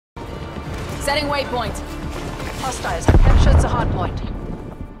Setting waypoint. Hostiles have captured the hardpoint.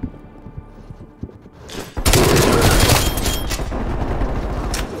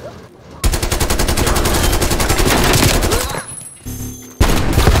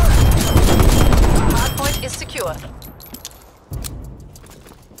 Hardpoint is secure.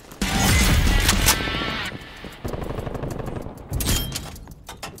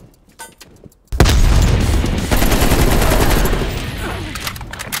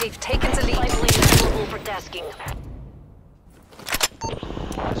 They've taken the lead. For tasking.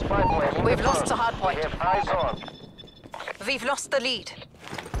 We've lost the hardpoint. We have eyes on. We've lost the lead.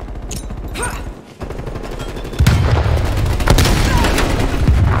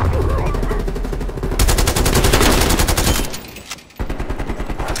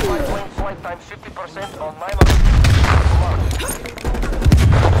 Flight time 50% on 9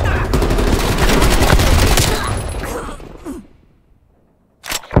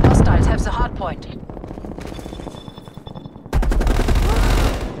 Hostiles have the hardpoint.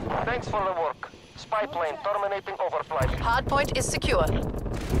 Thanks for the work. Spy plane terminating overflight. Hardpoint is secure.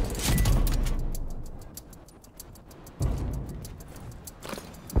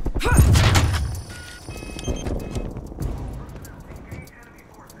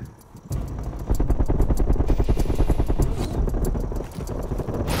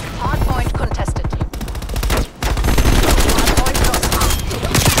 Hardpoint contested. Hardpoint lost.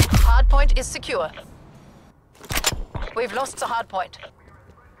 Hardpoint is secure. We've lost the hardpoint.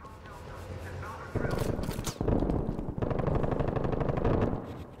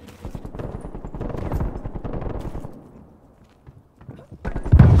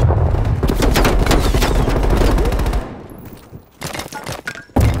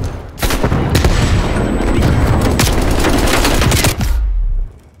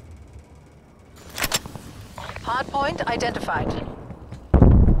 Hardpoint identified.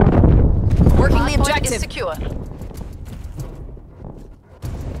 Working the Hardpoint objective. is secure.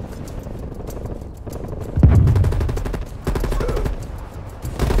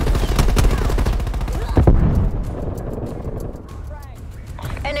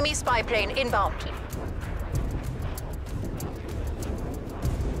 Enemy spy plane inbound.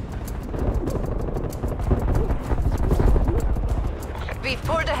 We've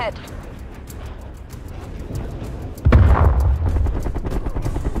pulled ahead.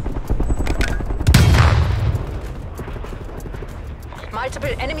 Multiple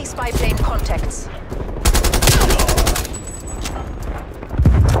enemy spy plane contacts.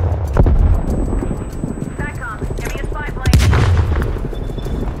 SATCOM, enemy spy plane.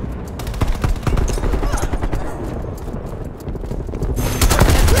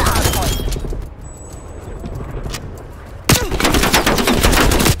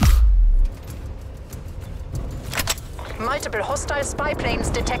 Multiple hostile spy planes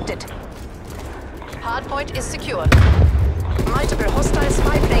detected. Hardpoint is secure. Multiple hostile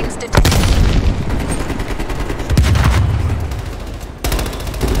spy planes detected.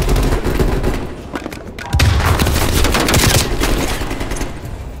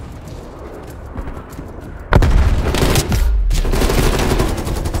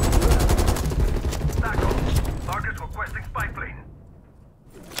 SATCOM. Targets requesting spy plane.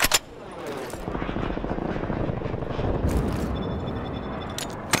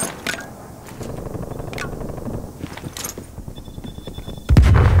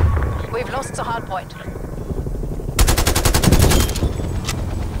 We've lost the hardpoint.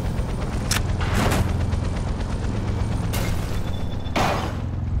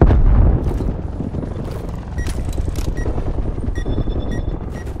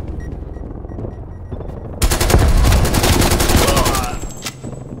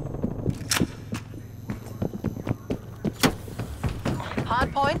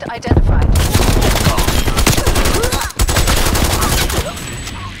 Hardpoint identified.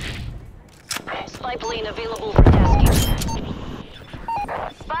 Spy plane available for tasking.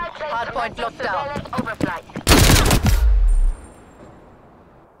 Spy plane Hardpoint locked down. overflight.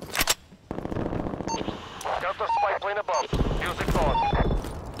 Counter spy plane above. Music on.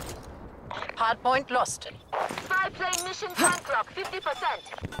 Hardpoint lost. Spy plane mission time clock 50%.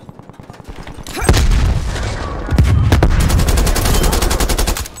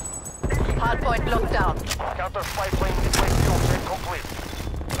 Hardpoint locked down. Counter spy plane midway fuel check complete.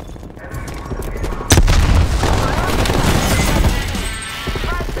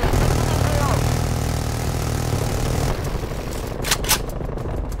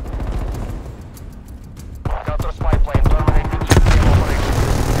 Counter spy plane terminating ECM operation.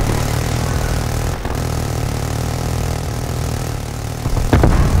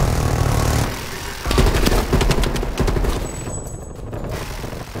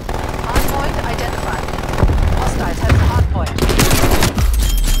 Hardpoint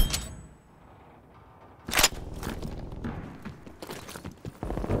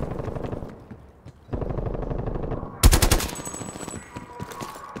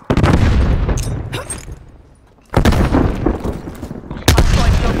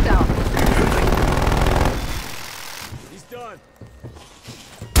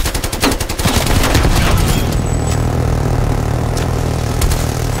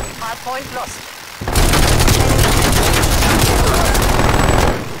Hardpoint lost.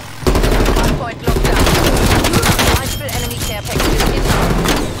 Hardpoint locked down. Multiple enemy care packages inbound.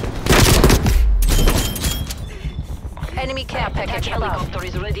 Enemy care package Attack allowed. helicopter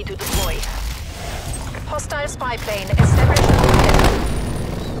is ready to deploy. Hostile spy plane established overhead.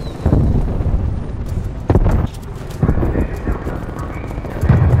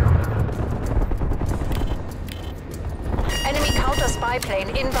 Enemy counter spy plane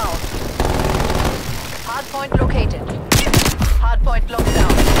inbound. Hardpoint located. Hardpoint locked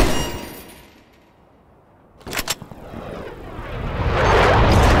down.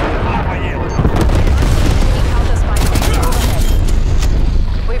 Enemy counter spy plane overhead.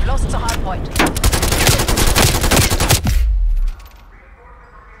 We've lost the hardpoint.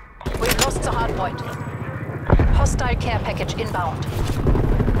 We've lost the hardpoint. Hostile care package inbound.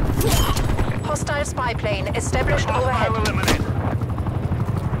 Hostile spy plane established overhead.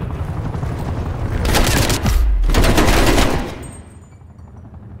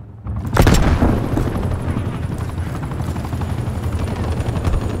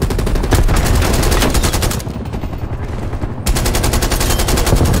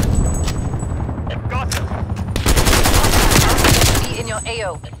 Gotcha. Be in your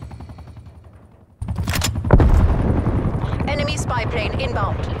AO. Enemy spy plane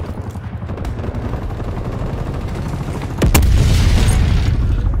inbound.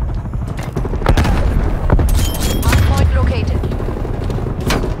 Hardpoint located.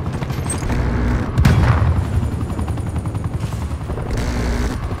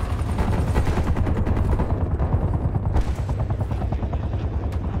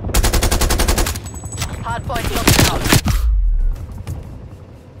 Hardpoint locked down.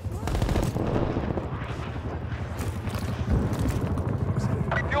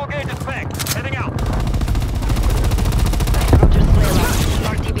 Fuel gauge is packed. Heading out. Roger, Slayer.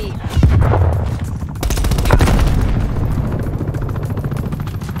 RTB.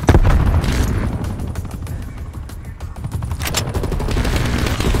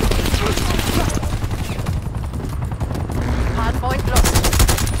 Hardpoint lost.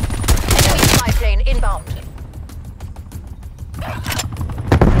 Enemy spy plane inbound.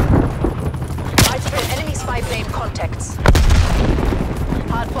 Multiple enemy spy plane contacts.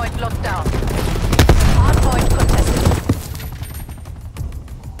 Hardpoint locked down. Hardpoint contested.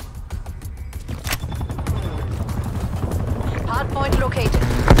 Hardpoint located.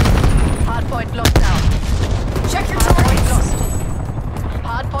 Hardpoint locked down. Check your Hardpoint lost.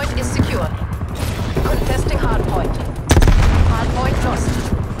 Hardpoint is secure. Contesting hardpoint. Hardpoint lost.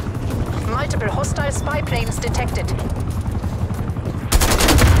 Multiple hostile spy planes detected.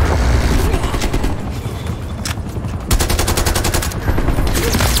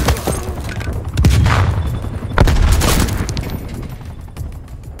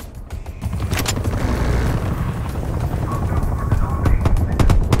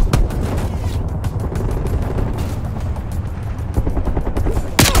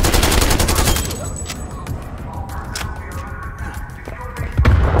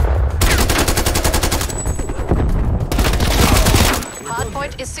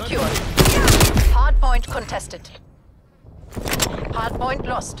 Hardpoint is secure. Hardpoint contested. Hardpoint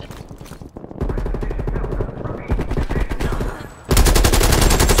lost.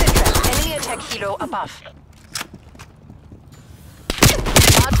 Sidra, enemy attack helo above.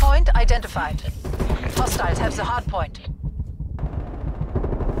 Hardpoint identified. Hostiles have the hardpoint.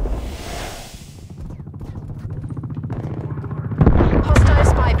 Hostile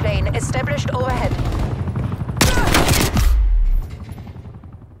spy plane established overhead.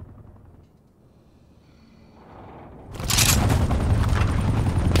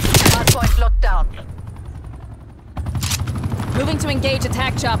 Hardpoint locked down. Moving to engage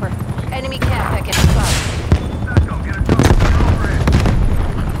attack chopper. Enemy care package above.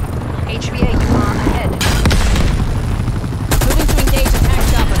 HVA, you are ahead. Moving to engage attack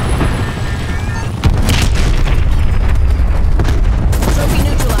chopper. Trophy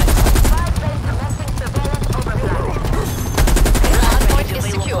neutralized. Hardpoint is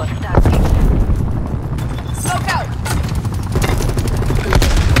secure. Smoke out.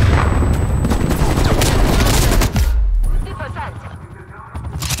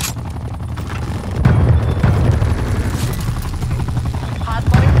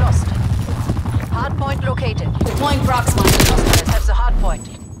 Hardpoint lost. Hardpoint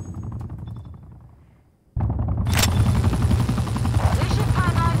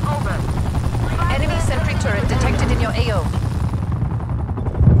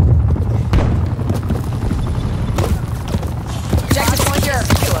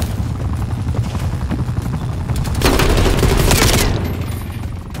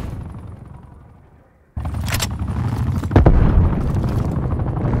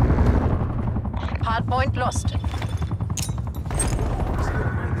lost.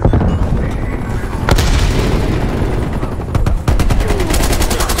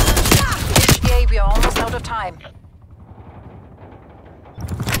 HDA, we are almost out of time.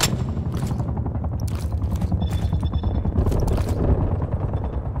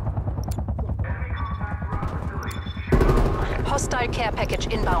 Hostile care package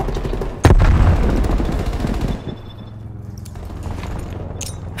inbound.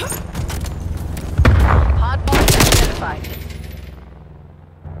 Hardpoint identified.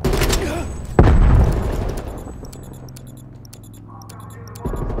 We are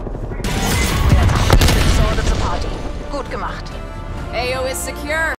the sword of the party. Gut gemacht. AO is secure.